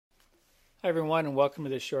Hi everyone, and welcome to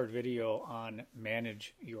this short video on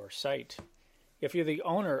Manage Your Site. If you're the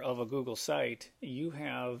owner of a Google site, you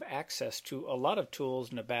have access to a lot of tools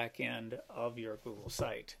in the back end of your Google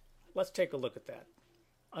site. Let's take a look at that.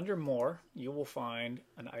 Under More, you will find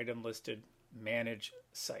an item listed Manage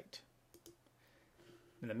Site.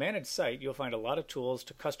 In the Manage Site, you'll find a lot of tools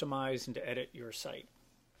to customize and to edit your site.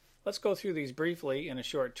 Let's go through these briefly in a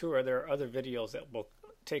short tour. There are other videos that will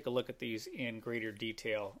take a look at these in greater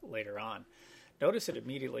detail later on. Notice it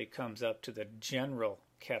immediately comes up to the general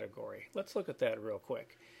category. Let's look at that real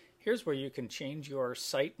quick. Here's where you can change your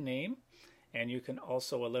site name, and you can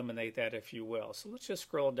also eliminate that if you will. So let's just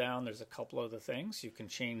scroll down. There's a couple other things. You can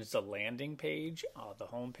change the landing page, the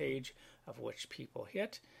home page of which people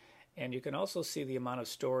hit, and you can also see the amount of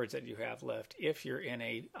storage that you have left if you're in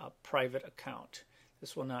a private account.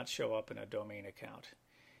 This will not show up in a domain account.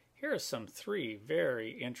 Here are some three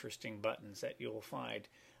very interesting buttons that you'll find.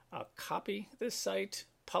 Copy this site,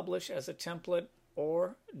 publish as a template,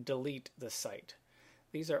 or delete the site.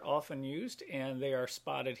 These are often used and they are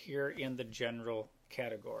spotted here in the general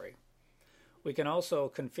category. We can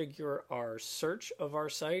also configure our search of our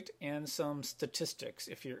site and some statistics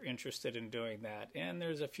if you're interested in doing that. And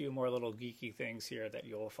there's a few more little geeky things here that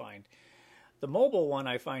you'll find. The mobile one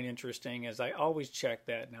I find interesting as I always check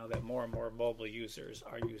that now that more and more mobile users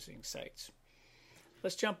are using sites.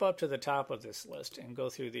 Let's jump up to the top of this list and go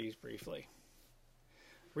through these briefly.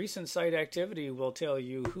 Recent site activity will tell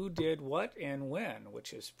you who did what and when,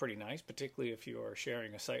 which is pretty nice, particularly if you are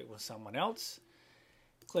sharing a site with someone else.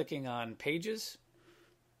 Clicking on Pages.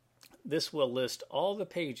 This will list all the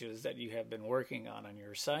pages that you have been working on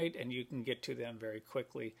your site, and you can get to them very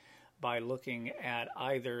quickly by looking at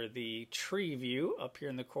either the tree view up here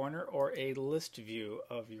in the corner or a list view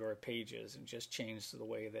of your pages, and just change the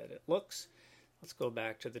way that it looks. Let's go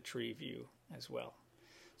back to the tree view as well.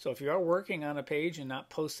 So if you are working on a page and not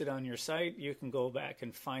posted on your site, you can go back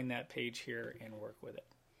and find that page here and work with it.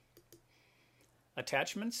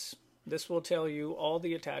 Attachments. This will tell you all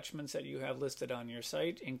the attachments that you have listed on your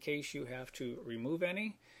site in case you have to remove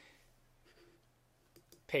any.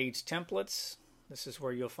 Page templates. This is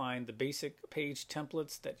where you'll find the basic page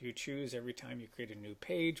templates that you choose every time you create a new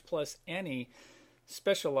page, plus any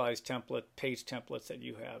specialized page templates that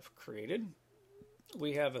you have created.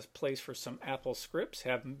 We have a place for some Apple scripts.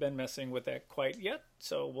 Haven't been messing with that quite yet,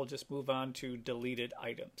 so we'll just move on to deleted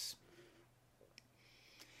items.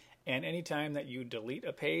 And anytime that you delete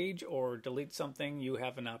a page or delete something, you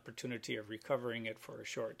have an opportunity of recovering it for a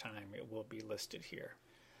short time. It will be listed here.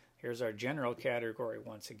 Here's our general category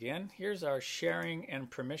once again. Here's our sharing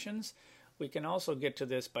and permissions. We can also get to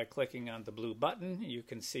this by clicking on the blue button. You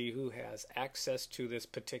can see who has access to this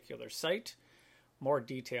particular site. More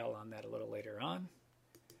detail on that a little later on.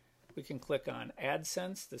 We can click on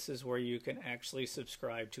AdSense. This is where you can actually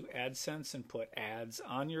subscribe to AdSense and put ads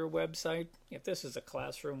on your website. If this is a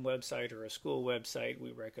classroom website or a school website,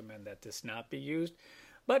 we recommend that this not be used,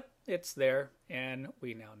 but it's there and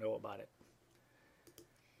we now know about it.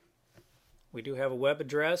 We do have a web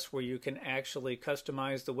address where you can actually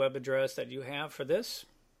customize the web address that you have for this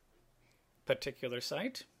particular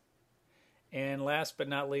site. And last but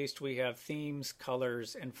not least, we have themes,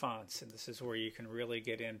 colors, and fonts. And this is where you can really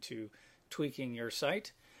get into tweaking your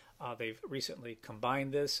site. They've recently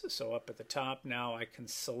combined this. So up at the top now I can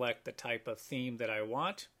select the type of theme that I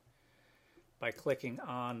want by clicking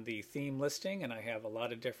on the theme listing. And I have a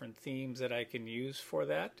lot of different themes that I can use for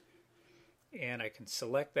that. And I can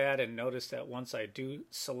select that, and notice that once I do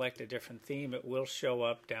select a different theme, it will show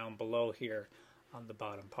up down below here on the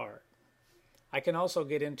bottom part. I can also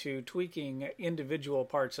get into tweaking individual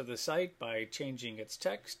parts of the site by changing its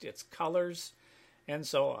text, its colors, and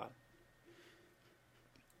so on.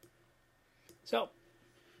 So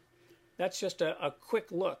that's just a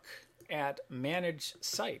quick look at Manage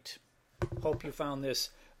Site. Hope you found this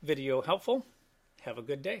video helpful. Have a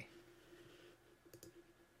good day.